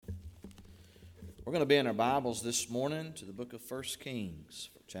We're going to be in our Bibles this morning to the book of 1 Kings,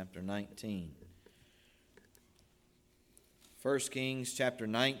 chapter 19. 1 Kings, chapter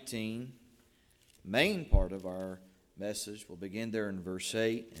 19, main part of our message will begin there in verse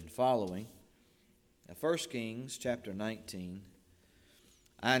 8 and following. Now, 1 Kings, chapter 19,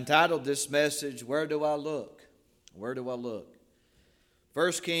 I entitled this message, Where Do I Look? Where do I look?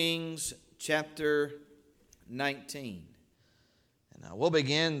 1 Kings, chapter 19. And we'll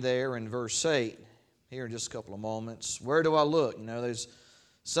begin there in verse 8. Here in just a couple of moments. Where do I look? You know, there's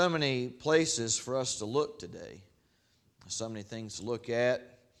so many places for us to look today. So many things to look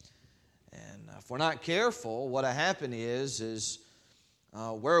at. And if we're not careful, what'll happen is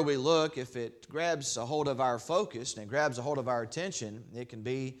where we look, if it grabs a hold of our focus and it grabs a hold of our attention, it can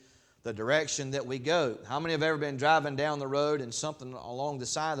be the direction that we go. How many have ever been driving down the road and something along the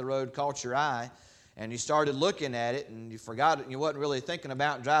side of the road caught your eye? And you started looking at it and you forgot it and you wasn't really thinking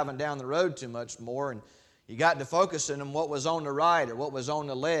about driving down the road too much more, and you got to focusing on what was on the right or what was on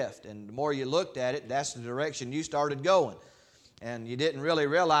the left, and the more you looked at it, that's the direction you started going. And you didn't really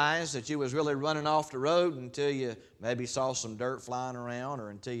realize that you was really running off the road until you maybe saw some dirt flying around,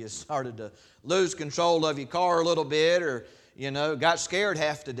 or until you started to lose control of your car a little bit, or got scared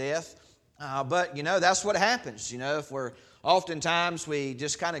half to death. But that's what happens. If we're oftentimes we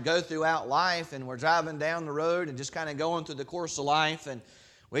just kind of go throughout life and we're driving down the road and just kind of going through the course of life, and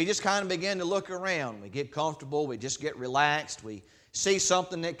we just kind of begin to look around. We get comfortable. We just get relaxed. We see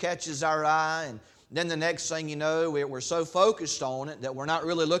something that catches our eye, and then the next thing you know, we're so focused on it that we're not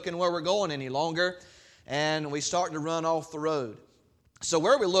really looking where we're going any longer, and we start to run off the road. So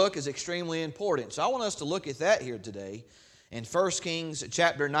where we look is extremely important. So I want us to look at that here today in 1 Kings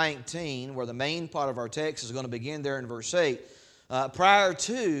chapter 19, where the main part of our text is going to begin there in verse 8. Prior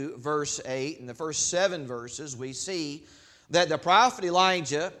to verse 8, in the first 7 verses, we see that the prophet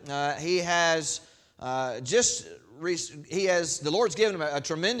Elijah, the Lord's given him a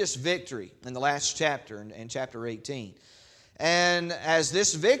tremendous victory in the last chapter, in chapter 18. And as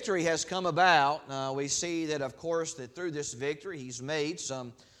this victory has come about, we see that, of course, that through this victory, he's made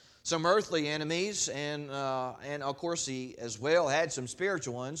some earthly enemies, and of course he as well had some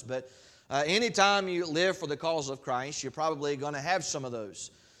spiritual ones. But anytime you live for the cause of Christ, you're probably going to have some of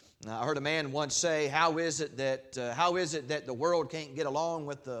those. I heard a man once say, "How is it that the world can't get along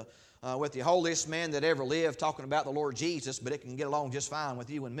with the holiest man that ever lived, talking about the Lord Jesus, but it can get along just fine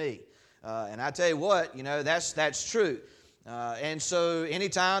with you and me?" And I tell you what, that's true. And so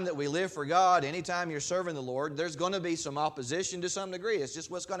anytime that we live for God, anytime you're serving the Lord, there's going to be some opposition to some degree. It's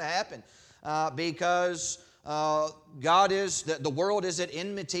just what's going to happen, because the world is at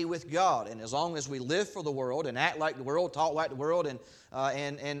enmity with God. And as long as we live for the world and act like the world, talk like the world, and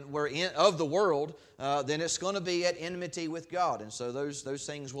we're of the world, then it's going to be at enmity with God. And so those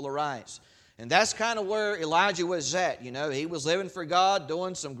things will arise. And that's kind of where Elijah was at. He was living for God,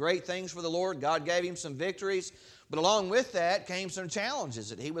 doing some great things for the Lord. God gave him some victories. But along with that came some challenges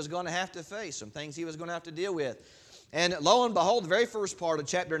that he was going to have to face, some things he was going to have to deal with. And lo and behold, the very first part of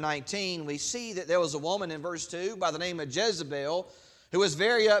chapter 19, we see that there was a woman in verse 2 by the name of Jezebel who was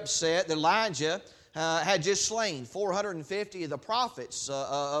very upset that Elijah had just slain 450 of the prophets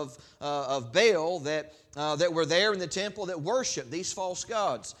of Baal that were there in the temple that worshiped these false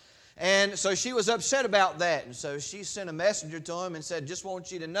gods. And so she was upset about that. And so she sent a messenger to him and said, "Just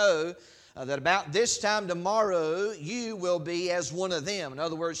want you to know that about this time tomorrow, you will be as one of them." In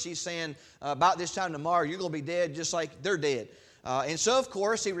other words, she's saying, about this time tomorrow, you're going to be dead just like they're dead. And so, of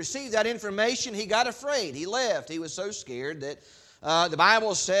course, he received that information. He got afraid. He left. He was so scared that the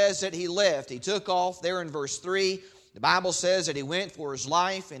Bible says that he left. He took off there in verse 3. The Bible says that he went for his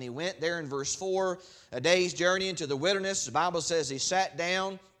life, and he went there in verse 4, a day's journey into the wilderness. The Bible says he sat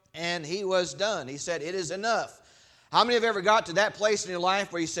down, and he was done. He said, "It is enough." How many have ever got to that place in your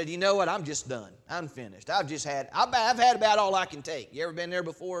life where you said, "You know what, I'm just done. I'm finished. I've had about all I can take." You ever been there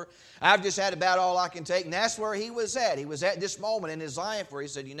before? I've just had about all I can take. And that's where he was at. He was at this moment in his life where he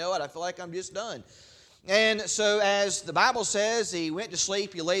said, "You know what, I feel like I'm just done." And so as the Bible says, he went to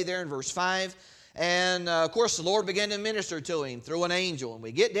sleep. He lay there in verse 5. And of course, the Lord began to minister to him through an angel. And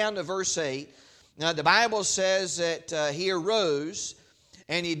we get down to verse 8. Now, the Bible says that he arose,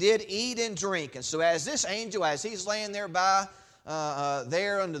 and he did eat and drink. And so as this angel, as he's laying there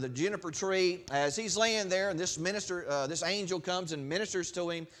there under the juniper tree, as he's laying there, and this angel comes and ministers to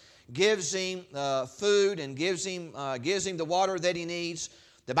him, gives him food and gives him the water that he needs.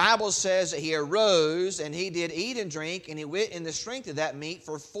 The Bible says that he arose and he did eat and drink, and he went in the strength of that meat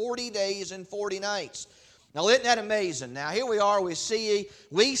for 40 days and 40 nights. Now, isn't that amazing? Now, here we are, we see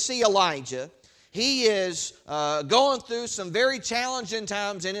Elijah. He is going through some very challenging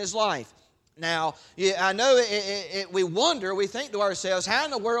times in his life. Now, I know we wonder, we think to ourselves, how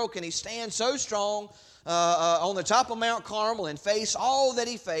in the world can he stand so strong on the top of Mount Carmel and face all that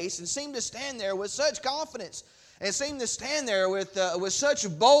he faced and seem to stand there with such confidence and seem to stand there with such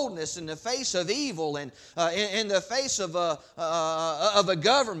boldness in the face of evil and in the face of a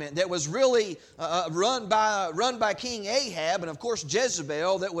government that was really run by King Ahab and of course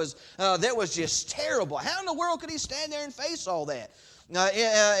Jezebel that was just terrible. How in the world could he stand there and face all that?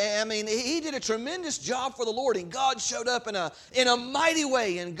 I mean, he did a tremendous job for the Lord, and God showed up in a mighty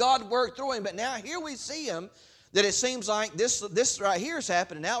way, and God worked through him. But now here we see him, that it seems like this right here has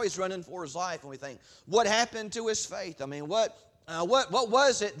happened, and now he's running for his life, and we think, what happened to his faith? I mean, what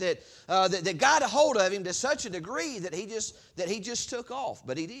was it that got a hold of him to such a degree that he just took off?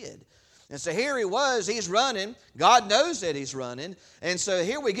 But he did. And so here he was, he's running. God knows that he's running. And so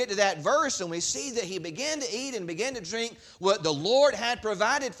here we get to that verse and we see that he began to eat and began to drink what the Lord had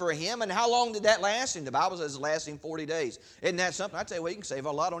provided for him. And how long did that last him? The Bible says it lasted him 40 days. Isn't that something? I tell you what, you can save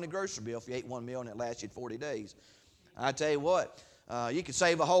a lot on your grocery bill if you ate one meal and it lasted 40 days. I tell you what, you could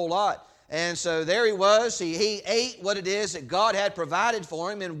save a whole lot. And so there he was. He ate what it is that God had provided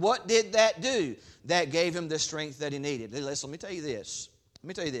for him. And what did that do? That gave him the strength that he needed. Listen, let me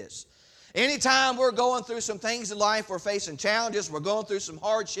tell you this. Anytime we're going through some things in life, we're facing challenges, we're going through some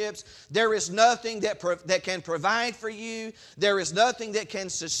hardships, there is nothing that can provide for you, there is nothing that can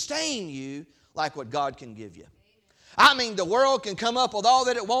sustain you like what God can give you. I mean, the world can come up with all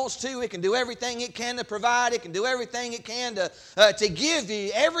that it wants to. It can do everything it can to provide. It can do everything it can to give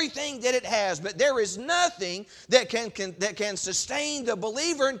you everything that it has. But there is nothing that can sustain the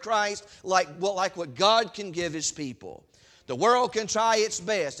believer in Christ like what God can give His people. The world can try its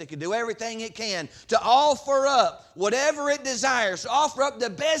best. It can do everything it can to offer up whatever it desires, to offer up the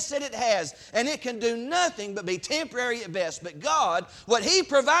best that it has. And it can do nothing but be temporary at best. But God, what He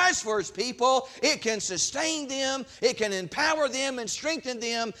provides for His people, it can sustain them, it can empower them and strengthen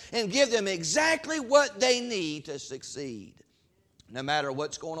them and give them exactly what they need to succeed, no matter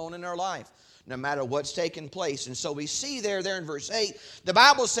what's going on in their life. No matter what's taking place. And so we see there in verse 8, the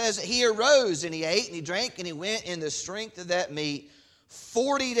Bible says that he arose and he ate and he drank and he went in the strength of that meat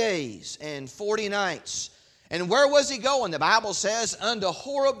 40 days and 40 nights. And where was he going? The Bible says, unto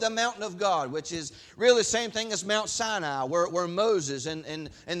Horeb, the mountain of God, which is really the same thing as Mount Sinai, where Moses and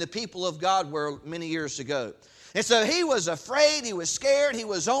the people of God were many years ago. And so he was afraid, he was scared, he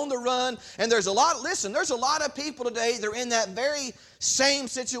was on the run. And there's a lot of people today, they're in that very same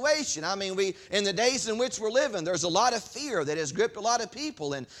situation. I mean, in the days in which we're living, there's a lot of fear that has gripped a lot of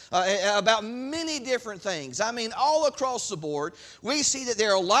people and about many different things. I mean, all across the board, we see that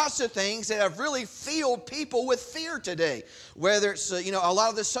there are lots of things that have really filled people with fear today. Whether it's, a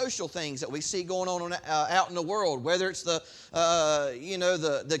lot of the social things that we see going on out in the world, whether it's the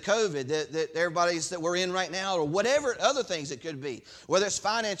COVID that we're in right now, or whatever other things it could be, whether it's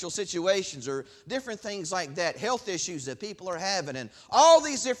financial situations or different things like that, health issues that people are having, and all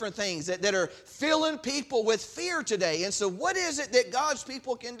these different things that are filling people with fear today. And so what is it that God's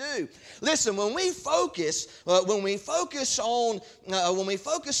people can do? Listen, when we focus on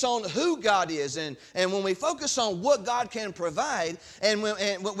who God is and when we focus on what God can provide, and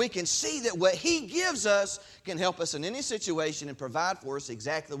we can see that what He gives us can help us in any situation and provide for us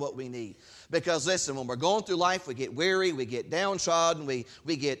exactly what we need. Because listen, when we're going through life, we get weary, we get downtrodden, we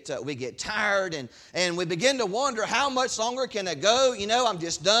get tired, and we begin to wonder, how much longer can I go? I'm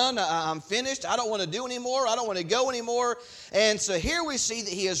just done. I'm finished. I don't want to do anymore. I don't want to go anymore. And so here we see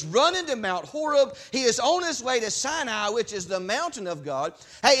that he is running to Mount Horeb. He is on his way to Sinai, which is the mountain of God.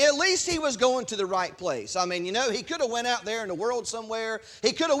 Hey, at least he was going to the right place. I mean, he could have went out there in the world somewhere.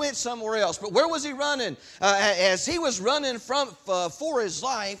 He could have went somewhere else. But where was he running? As he was running for his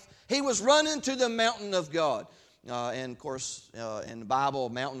life, he was running to the mountain of God. And of course, in the Bible,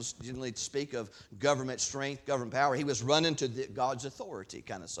 mountains generally speak of government strength, government power. He was running to God's authority,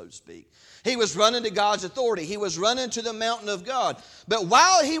 kind of so to speak. He was running to God's authority. He was running to the mountain of God. But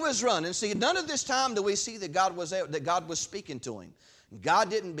while he was running, see, none of this time do we see that God was speaking to him.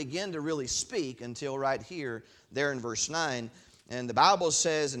 God didn't begin to really speak until right here, there in verse 9. And the Bible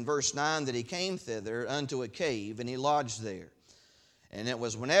says in verse 9 that he came thither unto a cave, and he lodged there. And it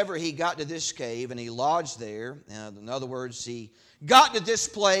was whenever he got to this cave and he lodged there, in other words, he got to this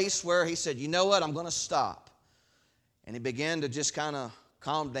place where he said, you know what, I'm going to stop. And he began to just kind of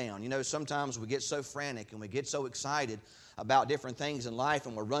calm down. Sometimes we get so frantic and we get so excited about different things in life,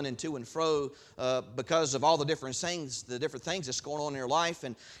 and we're running to and fro because of all the different things that's going on in your life.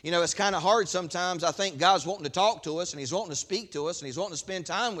 And, it's kind of hard sometimes. I think God's wanting to talk to us, and He's wanting to speak to us, and He's wanting to spend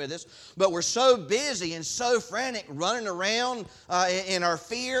time with us. But we're so busy and so frantic running around in our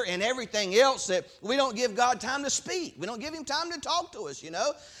fear and everything else that we don't give God time to speak. We don't give Him time to talk to us,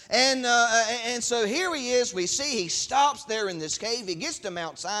 And so here He is. We see He stops there in this cave. He gets to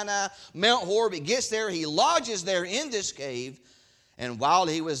Mount Sinai, Mount Horeb. He gets there. He lodges there in this cave. And while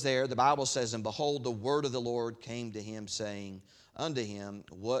he was there, the Bible says, and behold, the word of the Lord came to him, saying unto him,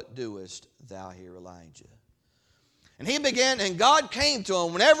 what doest thou here, Elijah? And he began, and God came to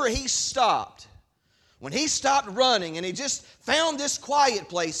him whenever he stopped. When he stopped running and he just found this quiet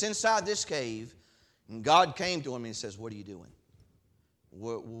place inside this cave, and God came to him and He says, what are you doing?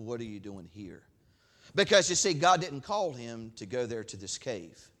 What are you doing here? Because you see, God didn't call him to go there to this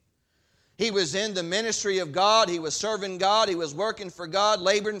cave. He was in the ministry of God. He was serving God. He was working for God,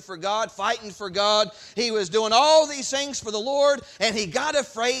 laboring for God, fighting for God. He was doing all these things for the Lord, and he got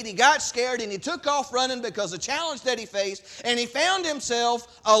afraid, he got scared, and he took off running because of the challenge that he faced, and he found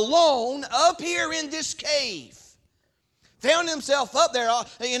himself alone up here in this cave. Found himself up there,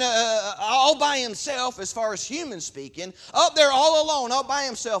 all by himself, as far as human speaking, up there all alone, all by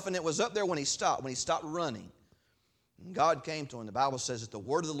himself, and it was up there when he stopped running. And God came to him. The Bible says that the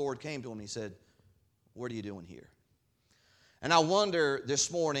word of the Lord came to him. He said, what are you doing here? And I wonder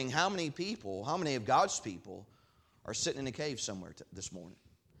this morning how many of God's people are sitting in a cave somewhere this morning?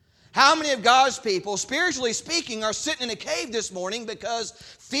 How many of God's people, spiritually speaking, are sitting in a cave this morning because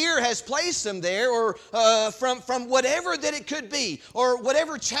fear has placed them there, or from whatever that it could be, or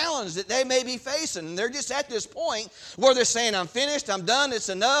whatever challenge that they may be facing. And they're just at this point where they're saying, I'm finished, I'm done, it's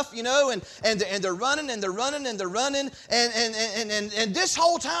enough, and they're running and they're running and they're running. And this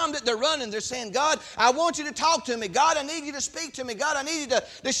whole time that they're running, they're saying, God, I want you to talk to me. God, I need you to speak to me. God, I need you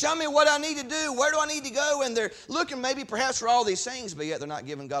to show me what I need to do. Where do I need to go? And they're looking maybe perhaps for all these things, but yet they're not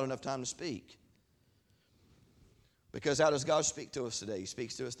giving God enough time to speak. Because how does God speak to us today? He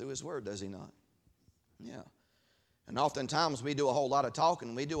speaks to us through His Word, does He not? Yeah. And oftentimes we do a whole lot of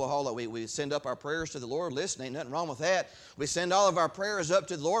talking. We do a whole lot. We send up our prayers to the Lord. Listen, ain't nothing wrong with that. We send all of our prayers up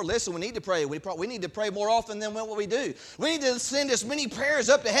to the Lord. Listen, we need to pray. We need to pray more often than what we do. We need to send as many prayers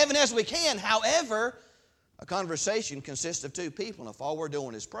up to heaven as we can. However, a conversation consists of two people. And if all we're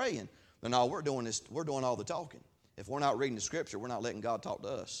doing is praying, then all we're doing all the talking. If we're not reading the Scripture, we're not letting God talk to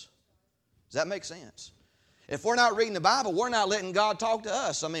us. Does that make sense? If we're not reading the Bible, we're not letting God talk to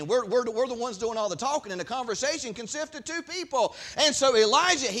us. I mean, we're the ones doing all the talking, and the conversation consists of two people. And so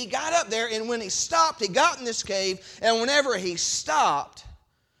Elijah, he got up there, and when he stopped, he got in this cave, and whenever he stopped,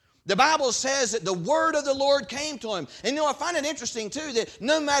 the Bible says that the word of the Lord came to him. And I find it interesting too that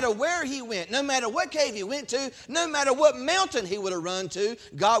no matter where he went, no matter what cave he went to, no matter what mountain he would have run to,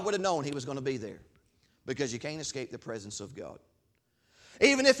 God would have known he was going to be there. Because you can't escape the presence of God.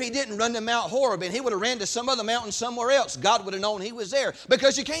 Even if he didn't run to Mount Horeb and he would have ran to some other mountain somewhere else, God would have known he was there.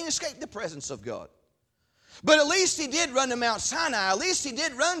 Because you can't escape the presence of God. But at least he did run to Mount Sinai. At least he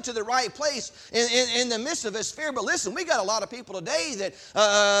did run to the right place in the midst of his fear. But listen, we got a lot of people today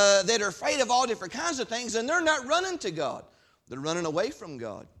that are afraid of all different kinds of things, and they're not running to God. They're running away from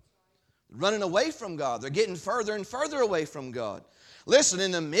God. Running away from God. They're getting further and further away from God. Listen,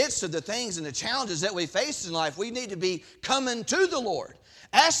 in the midst of the things and the challenges that we face in life, we need to be coming to the Lord.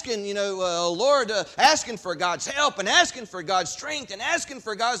 Asking, Lord, asking for God's help and asking for God's strength and asking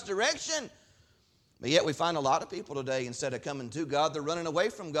for God's direction. But yet we find a lot of people today, instead of coming to God, they're running away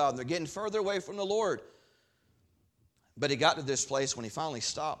from God. They're getting further away from the Lord. But he got to this place when he finally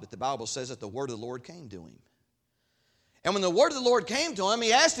stopped, that the Bible says that the word of the Lord came to him. And when the word of the Lord came to him,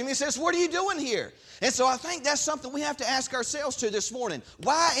 he asked him, he says, what are you doing here? And so I think that's something we have to ask ourselves to this morning.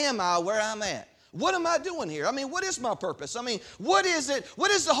 Why am I where I'm at? What am I doing here? I mean, what is my purpose? I mean, what is it?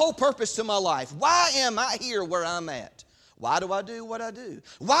 What is the whole purpose to my life? Why am I here where I'm at? Why do I do what I do?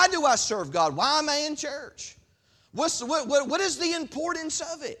 Why do I serve God? Why am I in church? What is the importance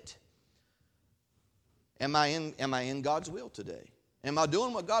of it? Am I in God's will today? Am I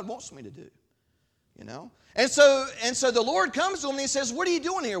doing what God wants me to do? And so the Lord comes to him and he says, what are you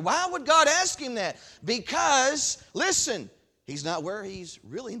doing here? Why would God ask him that? Because, listen, he's not where he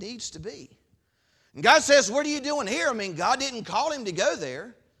really needs to be. And God says, what are you doing here? I mean, God didn't call him to go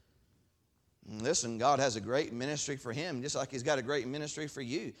there. And listen, God has a great ministry for him, just like he's got a great ministry for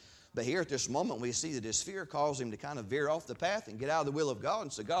you. But here at this moment, we see that his fear caused him to kind of veer off the path and get out of the will of God.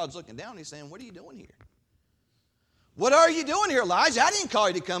 And so God's looking down and he's saying, what are you doing here? What are you doing here, Elijah? I didn't call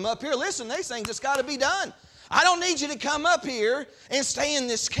you to come up here. Listen, these things just got to be done. I don't need you to come up here and stay in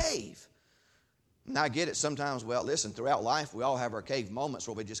this cave. And I get it sometimes. Well, listen, throughout life, we all have our cave moments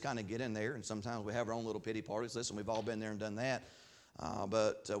where we just kind of get in there, and sometimes we have our own little pity parties. Listen, we've all been there and done that.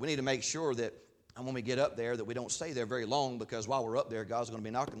 But we need to make sure that when we get up there that we don't stay there very long, because while we're up there, God's going to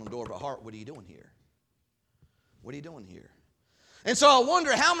be knocking on the door of our heart. What are you doing here? What are you doing here? And so I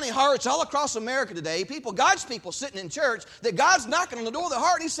wonder how many hearts all across America today, people, God's people sitting in church, that God's knocking on the door of the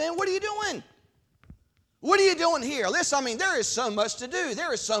heart and He's saying, what are you doing? What are you doing here? Listen, there is so much to do.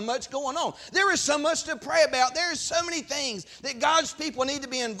 There is so much going on. There is so much to pray about. There is so many things that God's people need to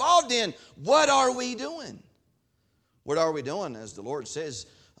be involved in. What are we doing? What are we doing? As the Lord says,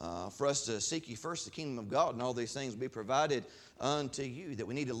 for us to seek ye first the kingdom of God, and all these things will be provided unto you. That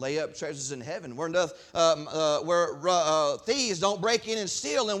we need to lay up treasures in heaven, where thieves don't break in and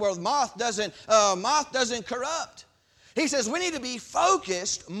steal, and where moth doesn't corrupt. He says we need to be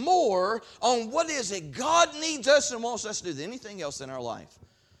focused more on what is it God needs us and wants us to do than anything else in our life.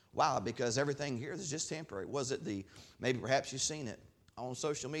 Why? Because everything here is just temporary. Was it maybe perhaps you've seen it on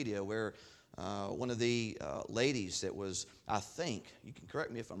social media where one of the ladies that was, I think, you can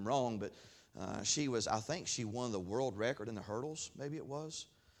correct me if I'm wrong, but I think she won the world record in the hurdles, maybe it was.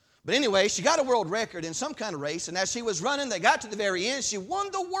 But anyway, she got a world record in some kind of race, and as she was running, they got to the very end. She won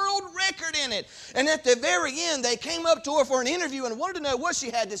the world record in it. And at the very end, they came up to her for an interview and wanted to know what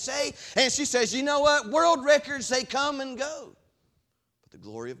she had to say. And she says, you know what? World records, they come and go. But the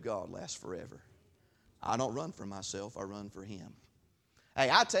glory of God lasts forever. I don't run for myself, I run for Him. Hey,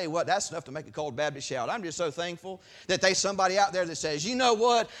 I tell you what, that's enough to make a cold Baptist shout. I'm just so thankful that there's somebody out there that says, you know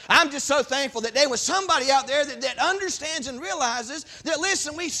what, I'm just so thankful that there was somebody out there that understands and realizes that,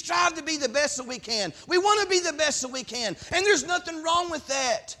 listen, we strive to be the best that we can. We want to be the best that we can. And there's nothing wrong with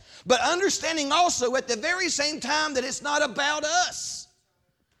that. But understanding also at the very same time that it's not about us.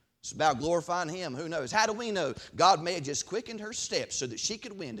 It's about glorifying Him. Who knows? How do we know? God may have just quickened her steps so that she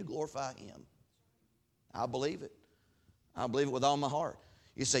could win to glorify Him. I believe it. I believe it with all my heart.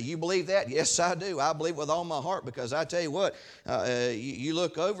 You say, you believe that? Yes, I do. I believe it with all my heart, because I tell you what, you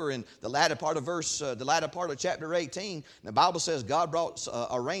look over in the latter part of chapter 18, the Bible says God brought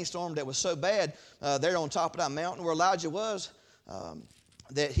a rainstorm that was so bad there on top of that mountain where Elijah was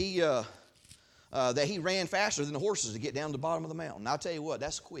that he ran faster than the horses to get down to the bottom of the mountain. I'll tell you what,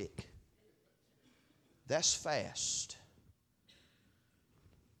 that's quick. That's fast.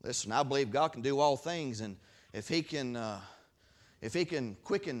 Listen, I believe God can do all things, and if He can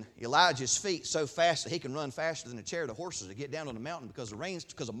quicken Elijah's feet so fast that he can run faster than a chariot of horses to get down on the mountain because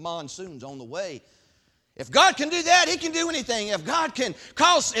of monsoons on the way. If God can do that, He can do anything. If God can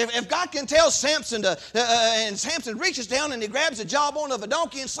tell Samson and Samson reaches down and he grabs a jawbone of a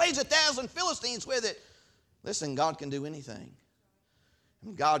donkey and slays 1,000 Philistines with it, listen, God can do anything.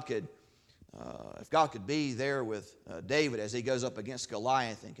 And if God could be there with David as he goes up against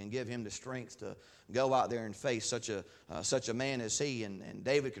Goliath and can give him the strength to go out there and face such a man as he, and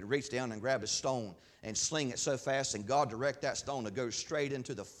David could reach down and grab a stone and sling it so fast, and God direct that stone to go straight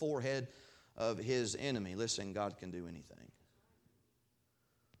into the forehead of his enemy. Listen, God can do anything.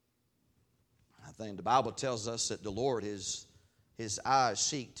 I think the Bible tells us that the Lord, His eyes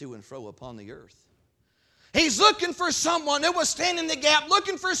seek to and fro upon the earth. He's looking for someone who will stand in the gap,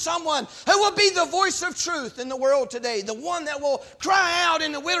 looking for someone who will be the voice of truth in the world today, the one that will cry out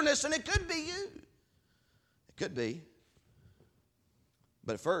in the wilderness, and it could be you. It could be.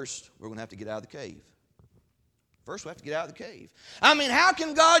 But first, we're going to have to get out of the cave. First, we have to get out of the cave. How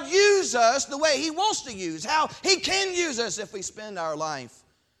can God use us the way He wants to use? How He can use us if we spend our life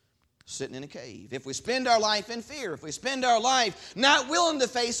sitting in a cave, if we spend our life in fear, if we spend our life not willing to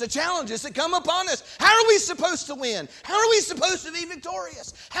face the challenges that come upon us. How are we supposed to win? How are we supposed to be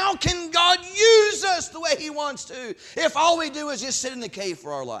victorious? How can God use us the way He wants to if all we do is just sit in the cave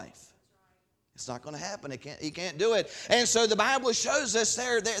for our life? It's not going to happen. He can't do it. And so the Bible shows us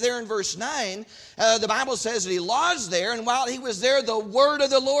there in verse 9, the Bible says that he lodged there, and while he was there, the word of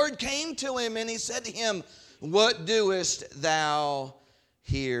the Lord came to him, and He said to him, what doest thou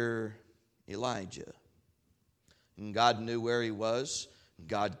here, Elijah? And God knew where he was.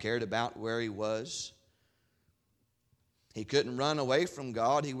 God cared about where he was. He couldn't run away from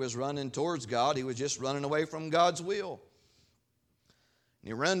God. He was running towards God. He was just running away from God's will. And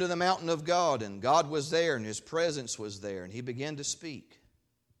he ran to the mountain of God, and God was there, and His presence was there, and he began to speak.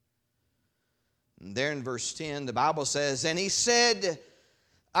 And there in verse 10, the Bible says, and he said,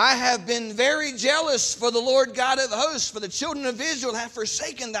 I have been very jealous for the Lord God of hosts, for the children of Israel have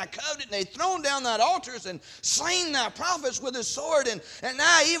forsaken thy covenant, and they've thrown down thy altars and slain thy prophets with a sword, and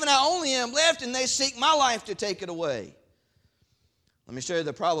I only am left, and they seek my life to take it away. Let me show you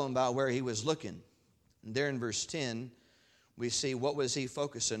the problem about where he was looking. And there in verse 10, we see what was he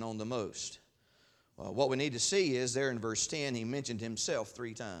focusing on the most. What we need to see is there in verse 10, he mentioned himself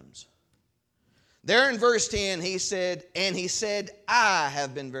 3 times. There in verse 10, he said, and he said, I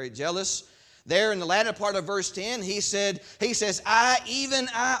have been very jealous. There in the latter part of verse 10, he says, I, even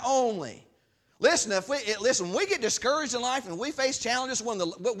I only. Listen, when we get discouraged in life and we face challenges,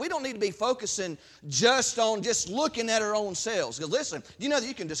 we don't need to be focusing just on just looking at our own selves. Because listen, do you know that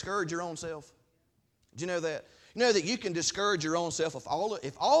you can discourage your own self? Do you know that? You know that you can discourage your own self.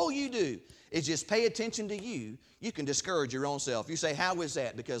 If all you do is just pay attention to you, you can discourage your own self. You say, how is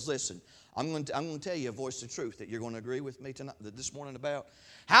that? Because listen, I'm going to tell you a voice of truth that you're going to agree with me tonight, this morning about.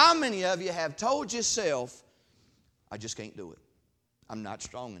 How many of you have told yourself, I just can't do it. I'm not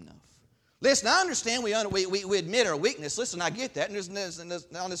strong enough. Listen, I understand we admit our weakness. Listen, I get that, and there's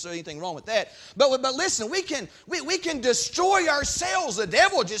not necessarily anything wrong with that. But listen, we can destroy ourselves. The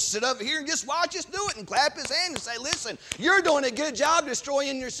devil will just sit up here and just watch us do it and clap his hand and say, listen, you're doing a good job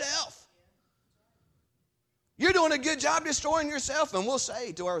destroying yourself. You're doing a good job destroying yourself. And we'll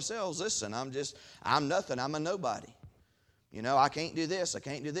say to ourselves, listen, I'm nothing. I'm a nobody. You know, I can't do this, I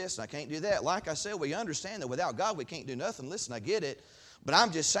can't do this, and I can't do that. Like I said, we understand that without God we can't do nothing. Listen, I get it. But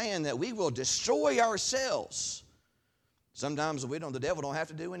I'm just saying that we will destroy ourselves. Sometimes the devil don't have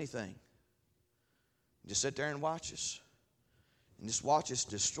to do anything. Just sit there and watch us. And just watch us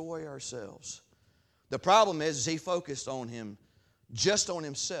destroy ourselves. The problem is he focused on just on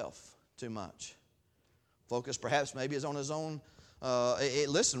himself too much. Focus perhaps maybe is on his own.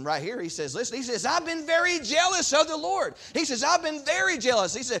 Listen, right here he says, I've been very jealous of the Lord. He says, I've been very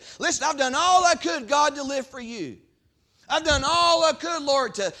jealous. He said, listen, I've done all I could, God, to live for you. I've done all I could,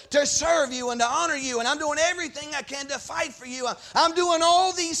 Lord, to serve you and to honor you, and I'm doing everything I can to fight for you. I'm doing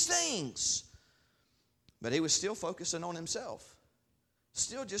all these things. But he was still focusing on himself.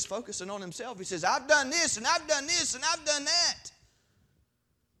 Still just focusing on himself. He says, I've done this, and I've done this, and I've done that.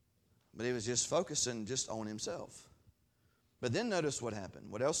 But he was just focusing just on himself. But then notice what happened.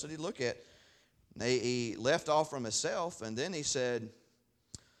 What else did he look at? He left off from himself, and then he said,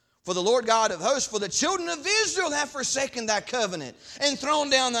 for the Lord God of hosts, for the children of Israel have forsaken thy covenant, and thrown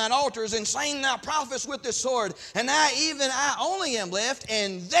down thine altars, and slain thy prophets with the sword. And I only am left,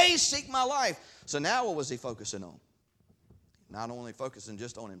 and they seek my life. So now what was he focusing on? Not only focusing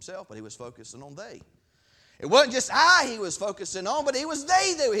just on himself, but he was focusing on they. It wasn't just he was focusing on, but it was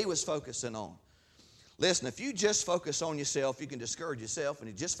they that he was focusing on. Listen, if you just focus on yourself, you can discourage yourself, and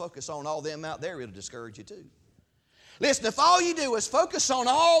you just focus on all them out there, it'll discourage you too. Listen, if all you do is focus on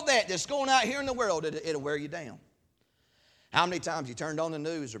all that's going out here in the world, it'll wear you down. How many times you turned on the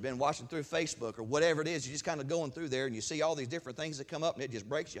news or been watching through Facebook or whatever it is, you're just kind of going through there and you see all these different things that come up and it just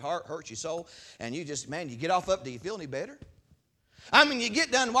breaks your heart, hurts your soul, and you get off up. Do you feel any better? I mean, you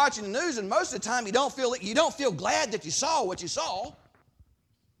get done watching the news and most of the time you don't feel glad that you saw what you saw.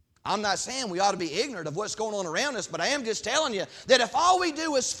 I'm not saying we ought to be ignorant of what's going on around us, but I am just telling you that if all we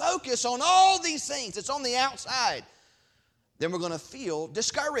do is focus on all these things that's on the outside, then we're going to feel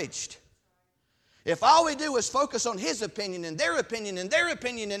discouraged. If all we do is focus on his opinion and their opinion and their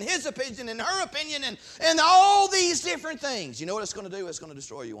opinion and his opinion and her opinion and all these different things, you know what it's going to do? It's going to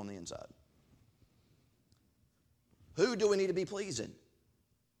destroy you on the inside. Who do we need to be pleasing?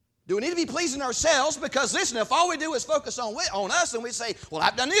 Do we need to be pleasing ourselves? Because listen, if all we do is focus on us and we say, well,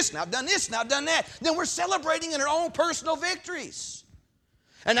 I've done this and I've done this and I've done that, then we're celebrating in our own personal victories.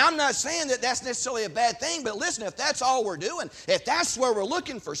 And I'm not saying that that's necessarily a bad thing, but listen, if that's all we're doing, if that's where we're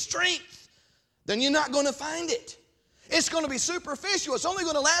looking for strength, then you're not going to find it. It's going to be superficial. It's only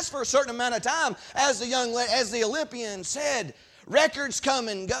going to last for a certain amount of time. As the Olympian said, records come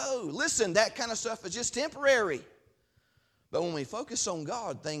and go. Listen, that kind of stuff is just temporary. But when we focus on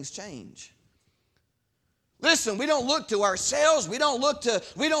God, things change. Listen, we don't look to ourselves. We don't look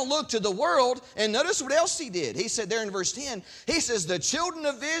to the world. And notice what else he did. He said there in verse 10, he says, the children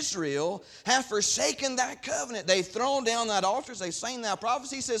of Israel have forsaken thy covenant. They've thrown down thy altars. They've slain thy prophets.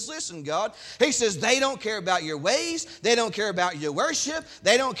 He says, listen, God. He says, they don't care about your ways. They don't care about your worship.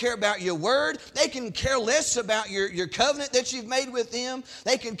 They don't care about your word. They can care less about your covenant that you've made with them.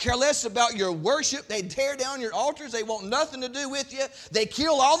 They can care less about your worship. They tear down your altars. They want nothing to do with you. They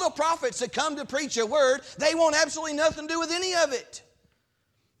kill all the prophets that come to preach your word. They want absolutely nothing to do with any of it.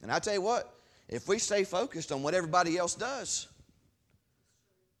 And I tell you what, if we stay focused on what everybody else does,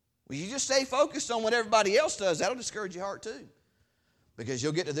 well, you just stay focused on what everybody else does, that'll discourage your heart too. Because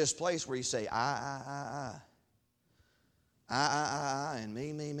you'll get to this place where you say, I, and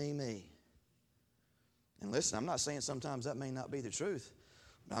me. And listen, I'm not saying sometimes that may not be the truth.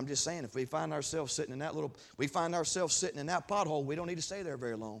 But I'm just saying if we find ourselves sitting in that pothole, we don't need to stay there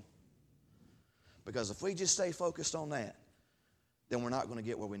very long. Because if we just stay focused on that, then we're not going to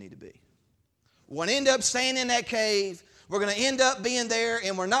get where we need to be. We're going to end up staying in that cave. We're going to end up being there,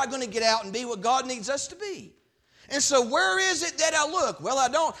 and we're not going to get out and be what God needs us to be. And so where is it that I look? Well,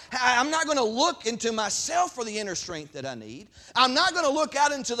 I'm not going to look into myself for the inner strength that I need. I'm not going to look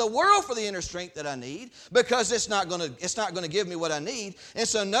out into the world for the inner strength that I need, because it's not going to give me what I need. And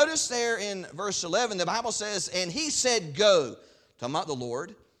so notice there in verse 11, the Bible says, and he said, go. Talking about the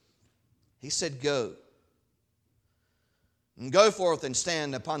Lord. He said, go. And go forth and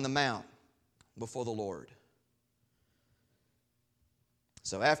stand upon the mount before the Lord.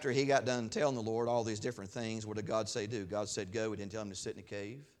 So after he got done telling the Lord all these different things, what did God say do? God said go. He didn't tell him to sit in a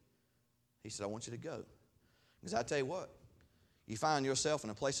cave. He said, I want you to go. Because I tell you what, you find yourself in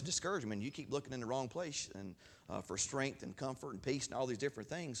a place of discouragement, and you keep looking in the wrong place and for strength and comfort and peace and all these different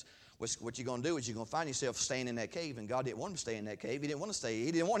things. What you're going to do is you're going to find yourself staying in that cave, and God didn't want him to stay in that cave. He didn't want to stay.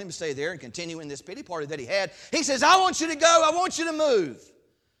 He didn't want him to stay there and continue in this pity party that he had. He says, I want you to go. I want you to move.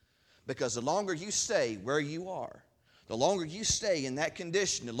 Because the longer you stay where you are, the longer you stay in that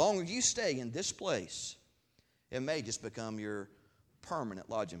condition, the longer you stay in this place, it may just become your permanent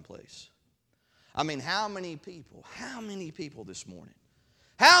lodging place. I mean, how many people this morning,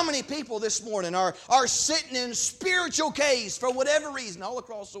 are sitting in spiritual caves for whatever reason all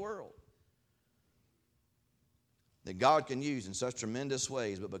across the world that God can use in such tremendous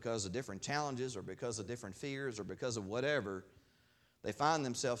ways, but because of different challenges or because of different fears or because of whatever, they find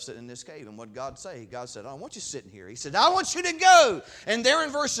themselves sitting in this cave. And what did God say? God said, I don't want you sitting here. He said, I want you to go. And there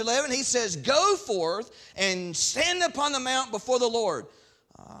in verse 11, he says, go forth and stand upon the mount before the Lord.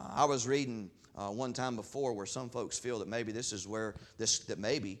 I was reading one time before where some folks feel that maybe this is where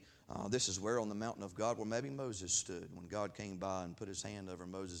on the mountain of God where maybe Moses stood when God came by and put his hand over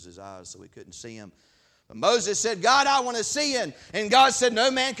Moses' eyes so he couldn't see him. But Moses said, God, I want to see you. And God said,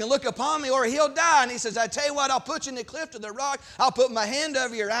 no man can look upon me or he'll die. And he says, I tell you what, I'll put you in the cliff of the rock. I'll put my hand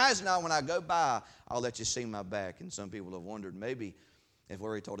over your eyes. And when I go by, I'll let you see my back. And some people have wondered maybe if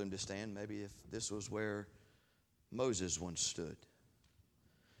where he told him to stand, maybe if this was where Moses once stood.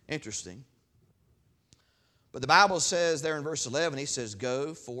 Interesting. But the Bible says there in verse 11, he says,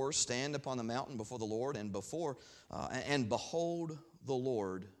 go forth, stand upon the mountain before the Lord, and behold the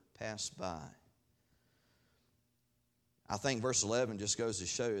Lord pass by. I think verse 11 just goes to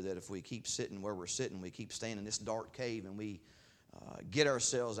show that if we keep sitting where we're sitting, we keep staying in this dark cave, and we get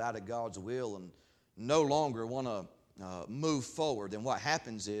ourselves out of God's will and no longer want to move forward, then what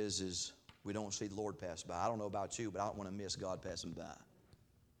happens is we don't see the Lord pass by. I don't know about you, but I don't want to miss God passing by.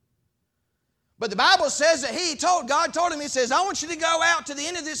 But the Bible says that God told him, he says, I want you to go out to the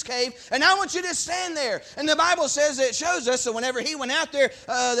end of this cave, and I want you to stand there. And the Bible says, it shows us that whenever he went out there,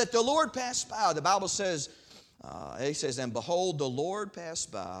 that the Lord passed by. The Bible says, he says, and behold, the Lord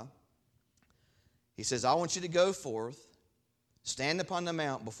passed by. He says, I want you to go forth, stand upon the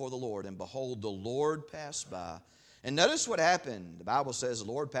mount before the Lord, and behold, the Lord passed by. And notice what happened. The Bible says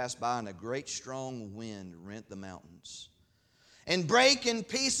the Lord passed by, and a great strong wind rent the mountains and break in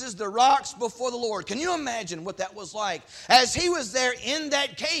pieces the rocks before the Lord. Can you imagine what that was like? As he was there in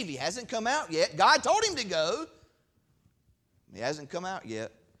that cave, he hasn't come out yet. God told him to go. He hasn't come out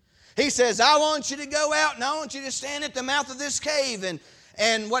yet. He says, I want you to go out, and I want you to stand at the mouth of this cave.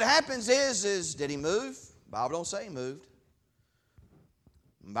 And what happens is did he move? The Bible don't say he moved.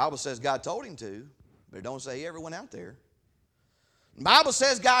 The Bible says God told him to, but it don't say he ever went out there. The Bible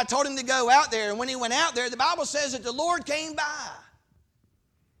says God told him to go out there, and when he went out there, the Bible says that the Lord came by.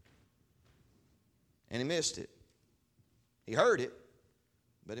 And he missed it. He heard it,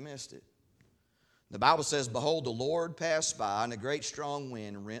 but he missed it. The Bible says, behold, the Lord passed by, and a great strong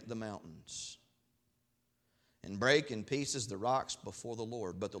wind rent the mountains and brake in pieces the rocks before the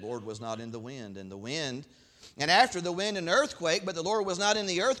Lord. But the Lord was not in the wind. And after the wind, an earthquake, but the Lord was not in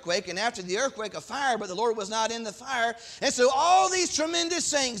the earthquake. And after the earthquake, a fire, but the Lord was not in the fire. And so all these tremendous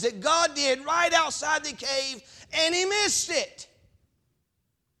things that God did right outside the cave, and he missed it.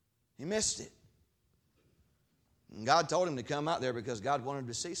 He missed it. And God told him to come out there because God wanted him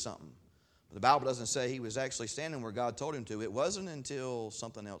to see something. But the Bible doesn't say he was actually standing where God told him to. It wasn't until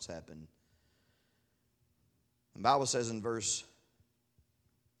something else happened. The Bible says in verse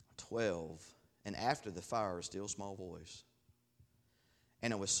 12, and after the fire, a still small voice.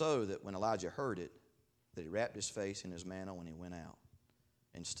 And it was so that when Elijah heard it, that he wrapped his face in his mantle and he went out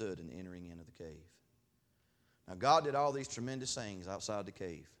and stood in the entering in of the cave. Now God did all these tremendous things outside the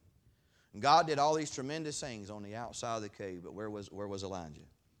cave. And God did all these tremendous things on the outside of the cave, but where was Elijah?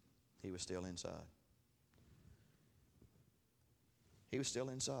 He was still inside. He was still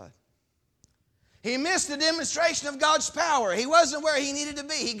inside. He missed the demonstration of God's power. He wasn't where he needed to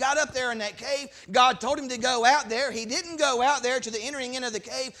be. He got up there in that cave. God told him to go out there. He didn't go out there to the entering in of the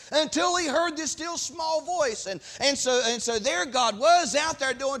cave until he heard this still small voice. And so there God was out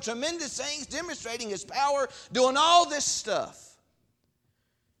there doing tremendous things, demonstrating his power, doing all this stuff.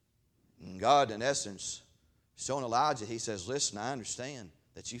 And God, in essence, showing Elijah, he says, listen, I understand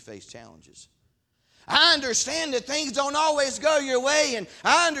that you face challenges. I understand that things don't always go your way, and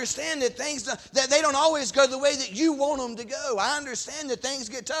I understand that that they don't always go the way that you want them to go. I understand that things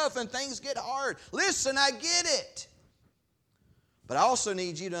get tough and things get hard. Listen, I get it. But I also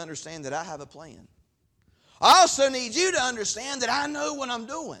need you to understand that I have a plan. I also need you to understand that I know what I'm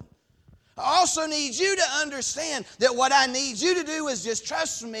doing. I also need you to understand that what I need you to do is just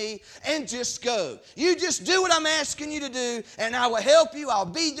trust me and just go. You just do what I'm asking you to do, and I will help you. I'll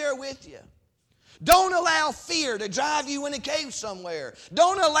be there with you. Don't allow fear to drive you in a cave somewhere.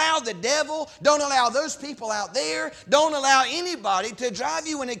 Don't allow the devil, don't allow those people out there, don't allow anybody to drive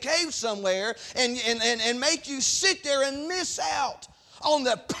you in a cave somewhere and make you sit there and miss out on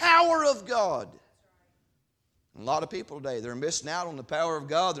the power of God. A lot of people today, they're missing out on the power of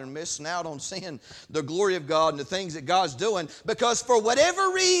God. They're missing out on seeing the glory of God and the things that God's doing because for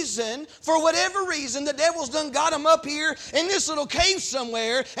whatever reason, the devil's done got them up here in this little cave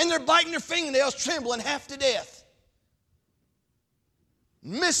somewhere and they're biting their fingernails, trembling half to death.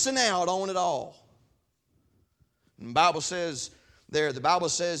 Missing out on it all. And the Bible says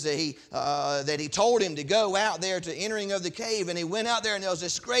that he told him to go out there to entering of the cave, and he went out there and there was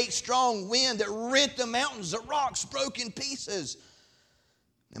this great strong wind that rent the mountains, the rocks broke in pieces.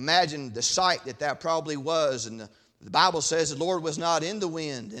 Imagine the sight that probably was, and the Bible says the Lord was not in the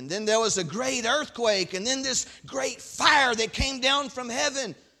wind, and then there was a great earthquake, and then this great fire that came down from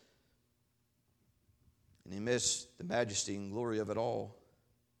heaven, and he missed the majesty and glory of it all.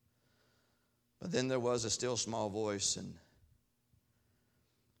 But then there was a still small voice, and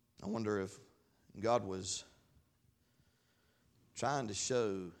I wonder if God was trying to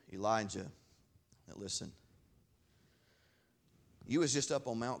show Elijah that, listen, you was just up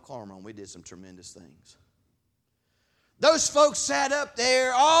on Mount Carmel and we did some tremendous things. Those folks sat up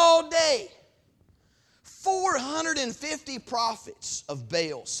there all day. 450 prophets of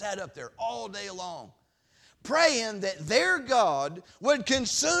Baal sat up there all day long, praying that their God would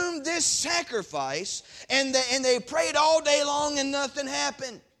consume this sacrifice, and they prayed all day long and nothing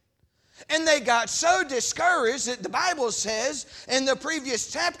happened. And they got so discouraged that the Bible says in the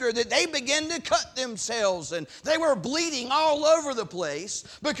previous chapter that they began to cut themselves and they were bleeding all over the place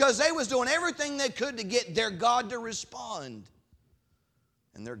because they was doing everything they could to get their God to respond.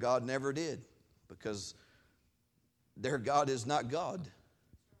 And their God never did because their God is not God.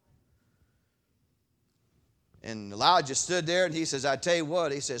 And Elijah stood there and he says, I tell you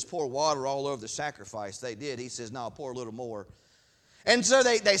what, he says, pour water all over the sacrifice. They did. He says, no, I'll pour a little more. And so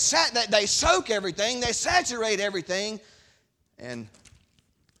they soak everything, they saturate everything. And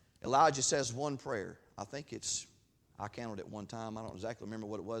Elijah says one prayer. I counted it one time. I don't exactly remember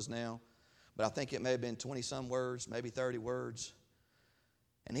what it was now. But I think it may have been 20-some words, maybe 30 words.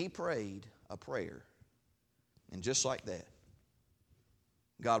 And he prayed a prayer. And just like that,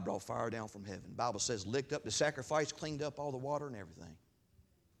 God brought fire down from heaven. The Bible says, licked up the sacrifice, cleaned up all the water and everything.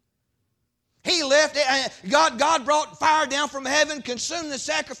 He left it. God brought fire down from heaven, consumed the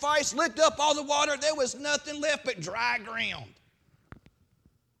sacrifice, licked up all the water. There was nothing left but dry ground.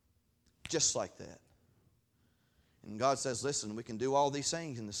 Just like that. And God says, listen, we can do all these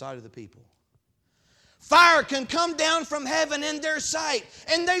things in the sight of the people. Fire can come down from heaven in their sight,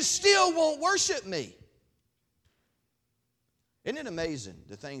 and they still won't worship me. Isn't it amazing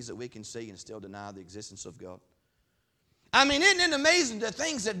the things that we can see and still deny the existence of God? I mean, isn't it amazing the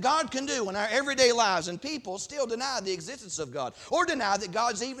things that God can do in our everyday lives, and people still deny the existence of God or deny that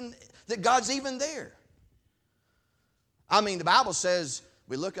God's even there? I mean, the Bible says,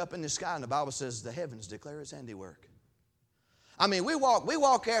 we look up in the sky and the Bible says the heavens declare His handiwork. I mean, we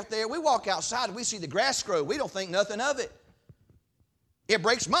walk out there, we walk outside and we see the grass grow. We don't think nothing of it. It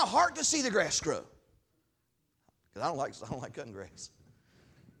breaks my heart to see the grass grow because I don't like cutting grass.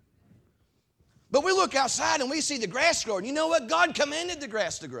 But we look outside and we see the grass growing. You know what? God commanded the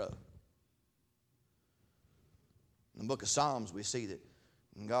grass to grow. In the book of Psalms, we see that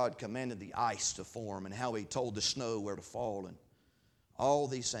God commanded the ice to form and how He told the snow where to fall and all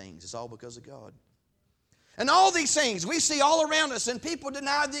these things. It's all because of God. And all these things we see all around us, and people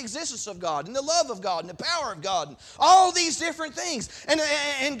deny the existence of God and the love of God and the power of God and all these different things.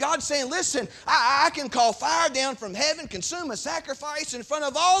 And God's saying, listen, I can call fire down from heaven, consume a sacrifice in front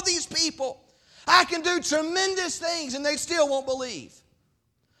of all these people. I can do tremendous things and they still won't believe.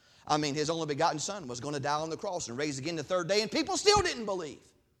 I mean, his only begotten Son was going to die on the cross and raise again the third day, and people still didn't believe.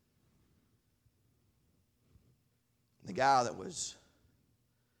 The guy that was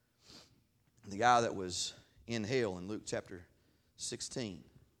in hell in Luke chapter 16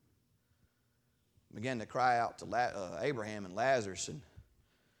 began to cry out to Abraham and Lazarus, and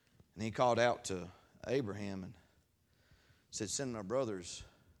he called out to Abraham and said, send a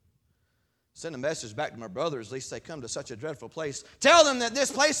message back to my brothers, lest they come to such a dreadful place. Tell them that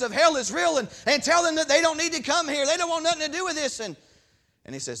this place of hell is real, and tell them that they don't need to come here. They don't want nothing to do with this. And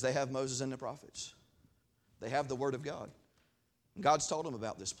he says, they have Moses and the prophets. They have the Word of God. And God's told them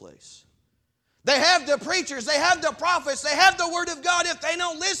about this place. They have the preachers. They have the prophets. They have the Word of God. If they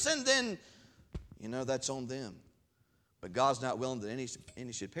don't listen, then, that's on them. But God's not willing that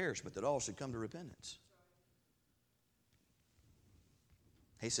any should perish, but that all should come to repentance.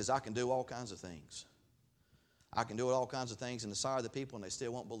 He says, I can do all kinds of things. I can do all kinds of things in the sight of the people, and they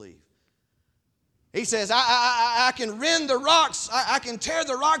still won't believe. He says, I can rend the rocks. I can tear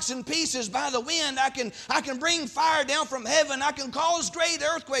the rocks in pieces by the wind. I can bring fire down from heaven. I can cause great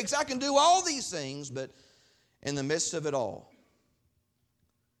earthquakes. I can do all these things, but in the midst of it all,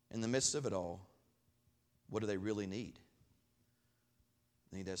 what do they really need?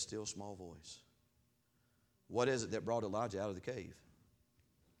 They need that still small voice. What is it that brought Elijah out of the cave?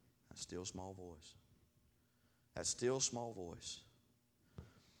 That still small voice. That still small voice.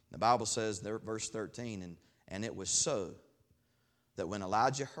 The Bible says there, verse 13, and it was so that when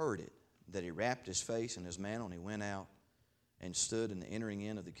Elijah heard it, that he wrapped his face in his mantle, and he went out and stood in the entering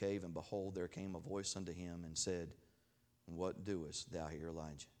in of the cave, and behold, there came a voice unto him and said, what doest thou here,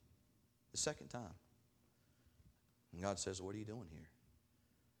 Elijah? The second time. And God says, what are you doing here?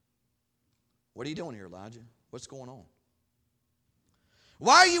 What are you doing here, Elijah? What's going on?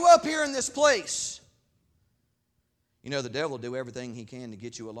 Why are you up here in this place? The devil will do everything he can to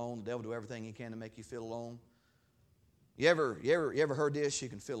get you alone. The devil will do everything he can to make you feel alone. You ever heard this? You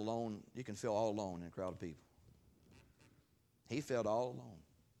can feel alone. You can feel all alone in a crowd of people. He felt all alone.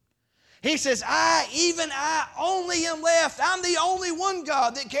 He says, I only am left. I'm the only one,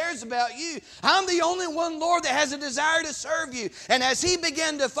 God, that cares about you. I'm the only one, Lord, that has a desire to serve you. And as he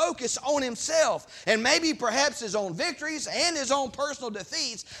began to focus on himself, and maybe perhaps his own victories and his own personal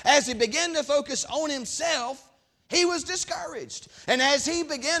defeats, as he began to focus on himself, he was discouraged. And as he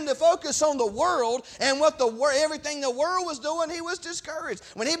began to focus on the world and everything the world was doing, he was discouraged.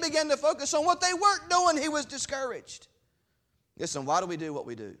 When he began to focus on what they weren't doing, he was discouraged. Listen, why do we do what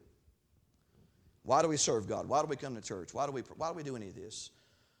we do? Why do we serve God? Why do we come to church? Why do we do any of this?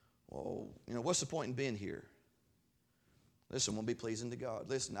 Well, what's the point in being here? Listen, we'll be pleasing to God.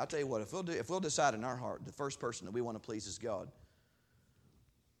 Listen, I'll tell you what, if we'll decide in our heart the first person that we want to please is God,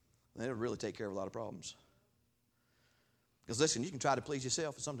 then it'll really take care of a lot of problems. Because listen, you can try to please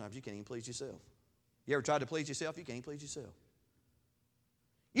yourself, and sometimes you can't even please yourself. You ever tried to please yourself? You can't even please yourself.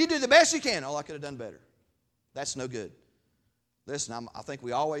 You do the best you can. Oh, I could have done better. That's no good. Listen, I think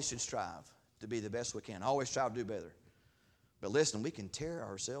we always should strive to be the best we can. Always strive to do better. But listen, we can tear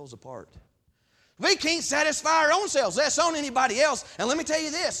ourselves apart. We can't satisfy our own selves, less on anybody else. And let me tell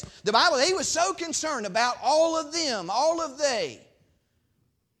you this, the Bible, he was so concerned about all of them, all of they.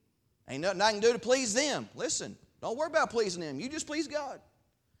 Ain't nothing I can do to please them. Listen, don't worry about pleasing them. You just please God.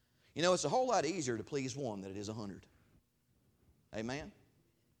 It's a whole lot easier to please one than it is 100. Amen?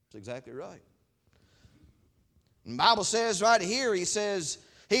 That's exactly right. And the Bible says right here, he says,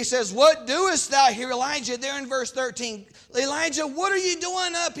 what doest thou here, Elijah? There in verse 13. Elijah, what are you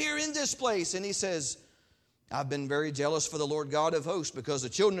doing up here in this place? And he says, I've been very jealous for the Lord God of hosts, because the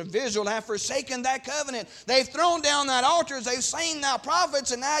children of Israel have forsaken that covenant. They've thrown down that altars. They've slain thy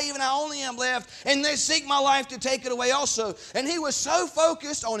prophets, and now even I only am left, and they seek my life to take it away also. And he was so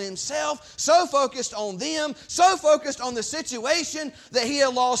focused on himself, so focused on them, so focused on the situation, that he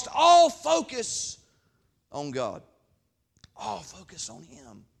had lost all focus on God. All focus on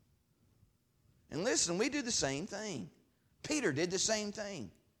him. And listen, we do the same thing. Peter did the same thing.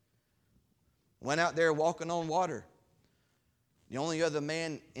 Went out there walking on water. The only other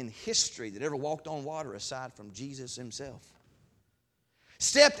man in history that ever walked on water aside from Jesus himself.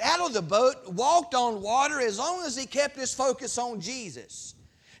 Stepped out of the boat, walked on water as long as he kept his focus on Jesus.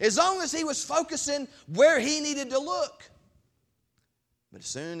 As long as he was focusing where he needed to look. But as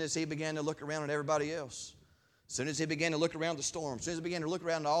soon as he began to look around at everybody else, as soon as he began to look around the storm, as soon as he began to look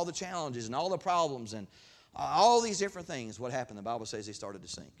around at all the challenges and all the problems and all these different things, what happened? The Bible says he started to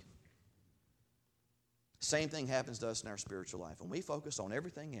sink. Same thing happens to us in our spiritual life. When we focus on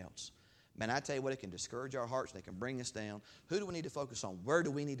everything else, man, I tell you what, it can discourage our hearts and it can bring us down. Who do we need to focus on? Where do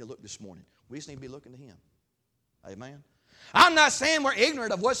we need to look this morning? We just need to be looking to him. Amen? I'm not saying we're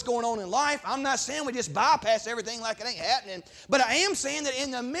ignorant of what's going on in life. I'm not saying we just bypass everything like it ain't happening. But I am saying that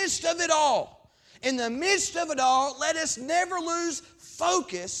in the midst of it all, let us never lose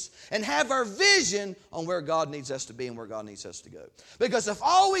focus and have our vision on where God needs us to be and where God needs us to go. Because if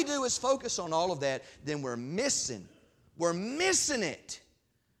all we do is focus on all of that, then we're missing it.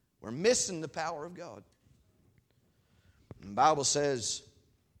 We're missing the power of God. And the Bible says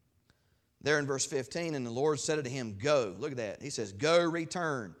there in verse 15, and the Lord said unto him, go. Look at that. He says, go,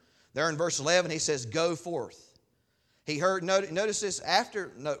 return. There in verse 11, he says, go forth. He heard, notice this,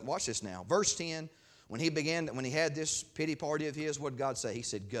 watch this now. Verse 10, when he had this pity party of his, what did God say? He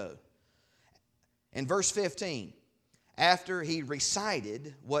said, go. In verse 15, after he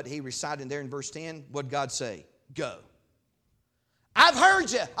recited what he recited there in verse 10, what did God say? Go. I've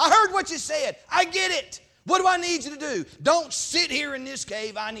heard you. I heard what you said. I get it. What do I need you to do? Don't sit here in this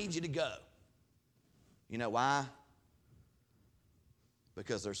cave. I need you to go. You know why?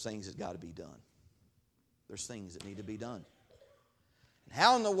 Because there's things that got to be done. There's things that need to be done. And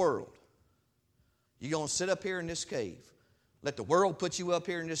how in the world you going to sit up here in this cave? Let the world put you up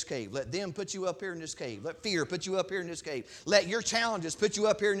here in this cave. Let them put you up here in this cave. Let fear put you up here in this cave. Let your challenges put you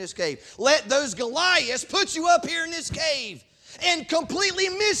up here in this cave. Let those Goliaths put you up here in this cave and completely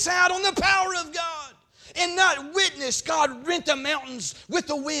miss out on the power of God. And not witness God rent the mountains with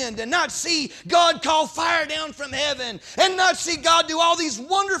the wind, and not see God call fire down from heaven, and not see God do all these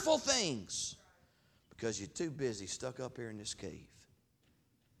wonderful things because you're too busy stuck up here in this cave,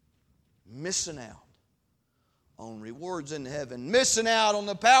 missing out on rewards in heaven, missing out on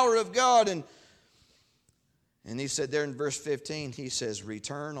the power of God. And he said there in verse 15, he says,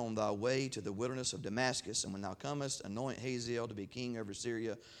 return on thy way to the wilderness of Damascus, and when thou comest, anoint Hazael to be king over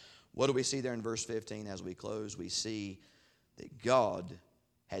Syria. What do we see there in verse 15 as we close? We see that God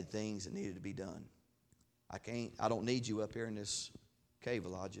had things that needed to be done. I don't need you up here in this cave,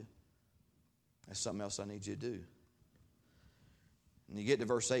 Elijah. That's something else I need you to do. And you get to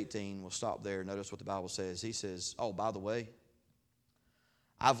verse 18, we'll stop there. Notice what the Bible says. He says, oh, by the way,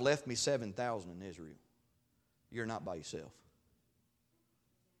 I've left me 7,000 in Israel. You're not by yourself.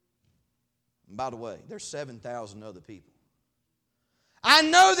 And by the way, there's 7,000 other people. I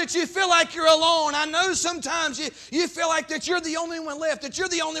know that you feel like you're alone. I know sometimes you feel like that you're the only one left, that you're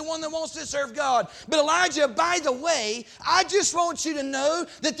the only one that wants to serve God. But Elijah, by the way, I just want you to know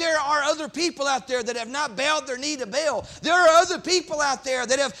that there are other people out there that have not bowed their knee to Baal. There are other people out there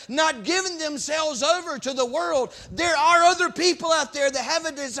that have not given themselves over to the world. There are other people out there that have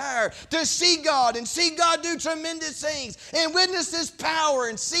a desire to see God and see God do tremendous things and witness His power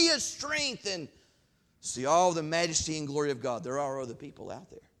and see His strength and see all the majesty and glory of God. There are other people out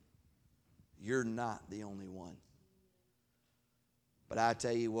there. You're not the only one. But I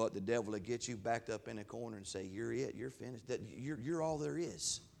tell you what, the devil will get you backed up in a corner and say, you're it, you're finished. You're all there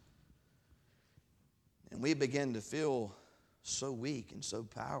is. And we begin to feel so weak and so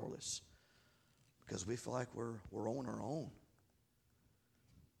powerless because we feel like we're on our own.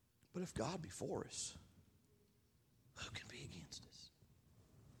 But if God be for us, who can be against us?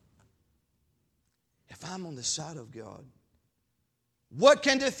 If I'm on the side of God, what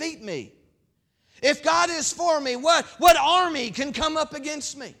can defeat me? If God is for me, what army can come up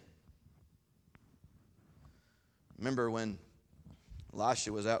against me? Remember when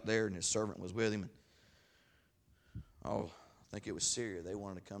Elisha was out there and his servant was with him. I think it was Syria. They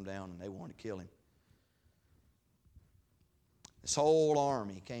wanted to come down and they wanted to kill him. This whole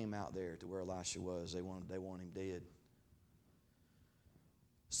army came out there to where Elisha was. They wanted him dead.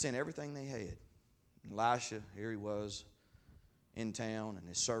 Sent everything they had. Elisha, here he was in town, and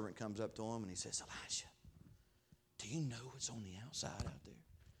his servant comes up to him and he says, Elisha, do you know what's on the outside out there?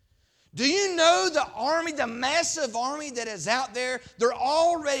 Do you know the army, the massive army that is out there? They're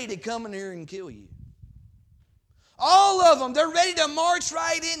all ready to come in here and kill you. All of them, they're ready to march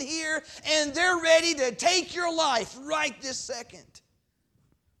right in here, and they're ready to take your life right this second.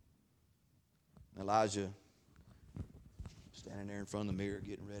 Elijah, standing there in front of the mirror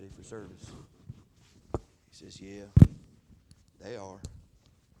getting ready for service. He says, yeah, they are.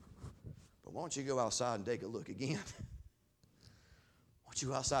 But why don't you go outside and take a look again? Why don't you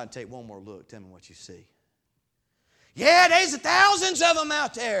go outside and take one more look? Tell me what you see. Yeah, there's thousands of them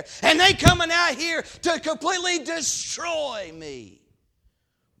out there, and they coming out here to completely destroy me.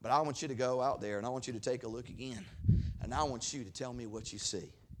 But I want you to go out there, and I want you to take a look again, and I want you to tell me what you see.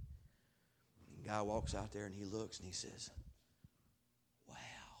 And the guy walks out there, and he looks, and he says,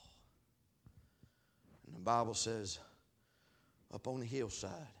 the Bible says, up on the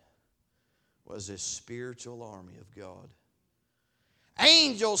hillside was this spiritual army of God.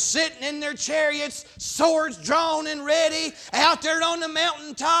 Angels sitting in their chariots, swords drawn and ready, out there on the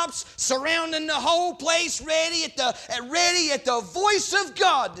mountaintops, surrounding the whole place, ready at the voice of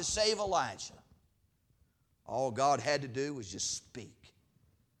God to save Elijah. All God had to do was just speak.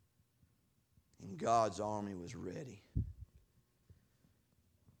 And God's army was ready.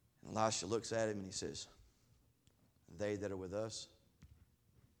 And Elisha looks at him and he says, they that are with us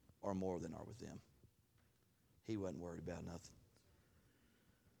are more than are with them. He wasn't worried about nothing.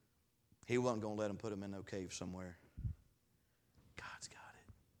 He wasn't going to let them put them in no cave somewhere. God's got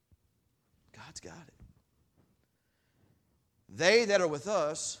it. God's got it. They that are with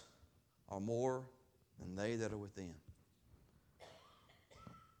us are more than they that are with them.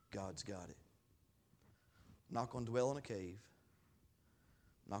 God's got it. I'm not going to dwell in a cave.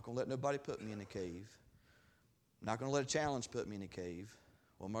 I'm not going to let nobody put me in a cave. I'm not going to let a challenge put me in a cave.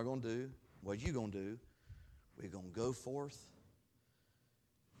 What am I going to do? What are you going to do? We're going to go forth.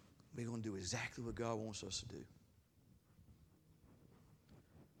 We're going to do exactly what God wants us to do.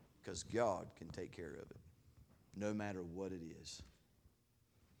 Because God can take care of it, no matter what it is.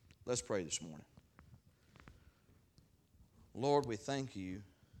 Let's pray this morning. Lord, we thank you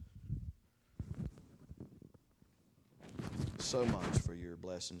so much for your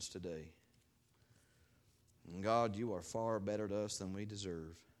blessings today. And God, you are far better to us than we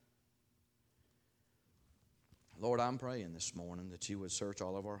deserve. Lord, I'm praying this morning that you would search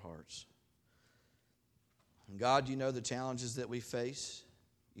all of our hearts. And God, you know the challenges that we face.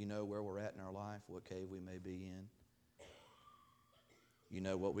 You know where we're at in our life, what cave we may be in. You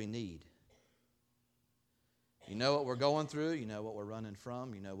know what we need. You know what we're going through. You know what we're running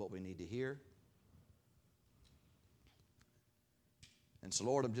from. You know what we need to hear. And so,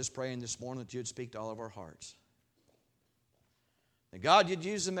 Lord, I'm just praying this morning that you'd speak to all of our hearts. That God, you'd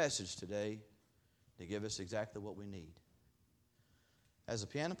use the message today to give us exactly what we need. As the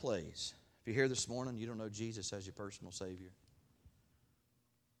piano plays, if you're here this morning, you don't know Jesus as your personal Savior,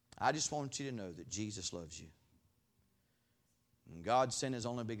 I just want you to know that Jesus loves you. And God sent His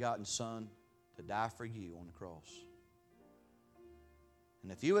only begotten Son to die for you on the cross.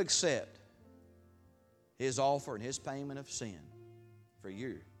 And if you accept His offer and His payment of sin for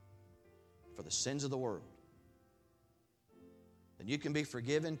you, for the sins of the world, then you can be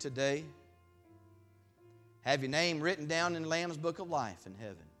forgiven today. Have your name written down in the Lamb's Book of Life in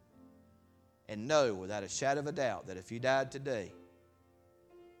heaven. And know without a shadow of a doubt that if you died today,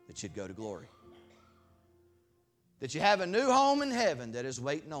 that you'd go to glory. That you have a new home in heaven that is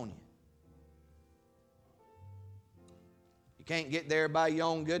waiting on you. You can't get there by your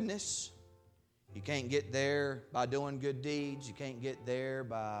own goodness. You can't get there by doing good deeds. You can't get there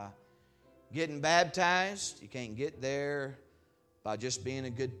by getting baptized. You can't get there by just being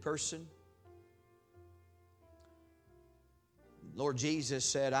a good person. Lord Jesus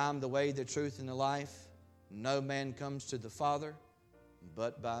said, I'm the way, the truth, and the life. No man comes to the Father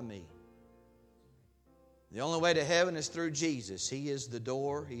but by me. The only way to heaven is through Jesus. He is the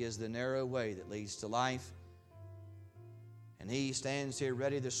door. He is the narrow way that leads to life. And He stands here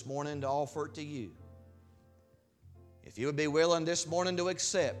ready this morning to offer it to you. If you would be willing this morning to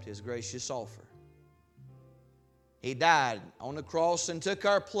accept His gracious offer. He died on the cross and took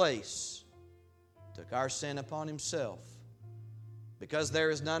our place, took our sin upon Himself. Because there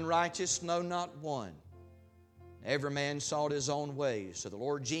is none righteous, no, not one. Every man sought his own ways. So the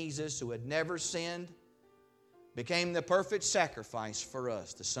Lord Jesus, who had never sinned, became the perfect sacrifice for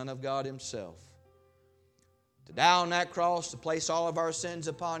us, the Son of God Himself. To die on that cross, to place all of our sins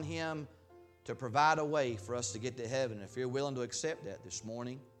upon Him, to provide a way for us to get to heaven. If you're willing to accept that this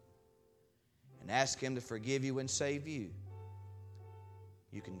morning and ask Him to forgive you and save you,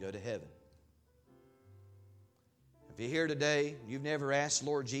 you can go to heaven. If you're here today, you've never asked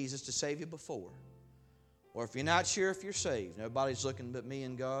Lord Jesus to save you before, or if you're not sure if you're saved, nobody's looking but me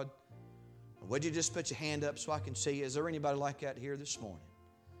and God, would you just put your hand up so I can see you? Is there anybody like that here this morning?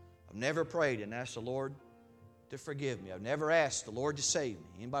 I've never prayed and asked the Lord to forgive me. I've never asked the Lord to save me.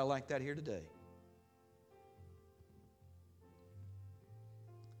 Anybody like that here today?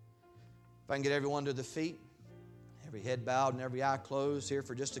 If I can get everyone to the feet, every head bowed and every eye closed here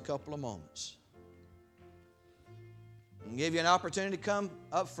for just a couple of moments. And give you an opportunity to come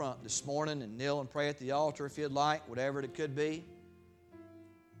up front this morning and kneel and pray at the altar if you'd like, whatever it could be.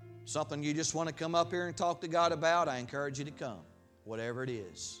 Something you just want to come up here and talk to God about, I encourage you to come. Whatever it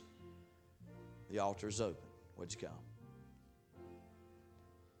is, the altar is open. Would you come?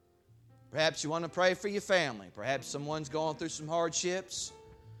 Perhaps you want to pray for your family. Perhaps someone's going through some hardships.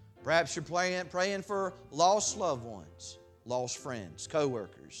 Perhaps you're praying for lost loved ones, lost friends,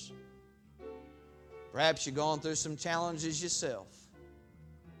 co-workers. Perhaps you're going through some challenges yourself.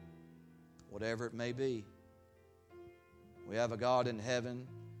 whatever it may be. We have a God in heaven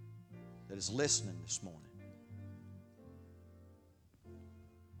that is listening this morning.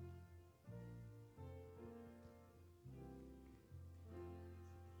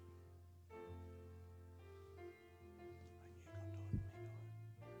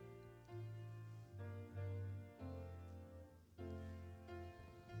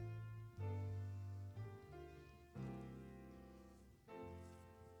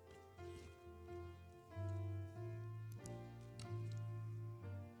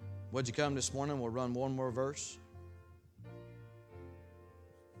 Would you come this morning? We'll run one more verse.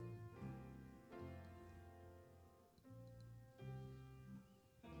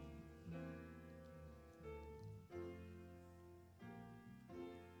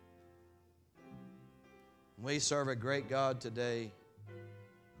 We serve a great God today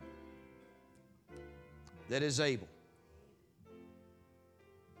that is able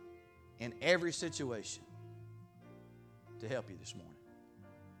in every situation to help you this morning.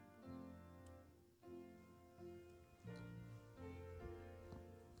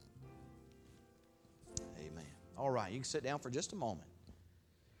 All right, you can sit down for just a moment.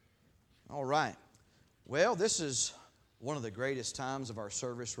 All right. Well, this is one of the greatest times of our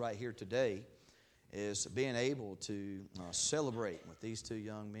service right here today, is being able to celebrate with these two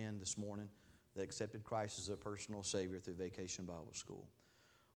young men this morning that accepted Christ as their personal Savior through Vacation Bible School.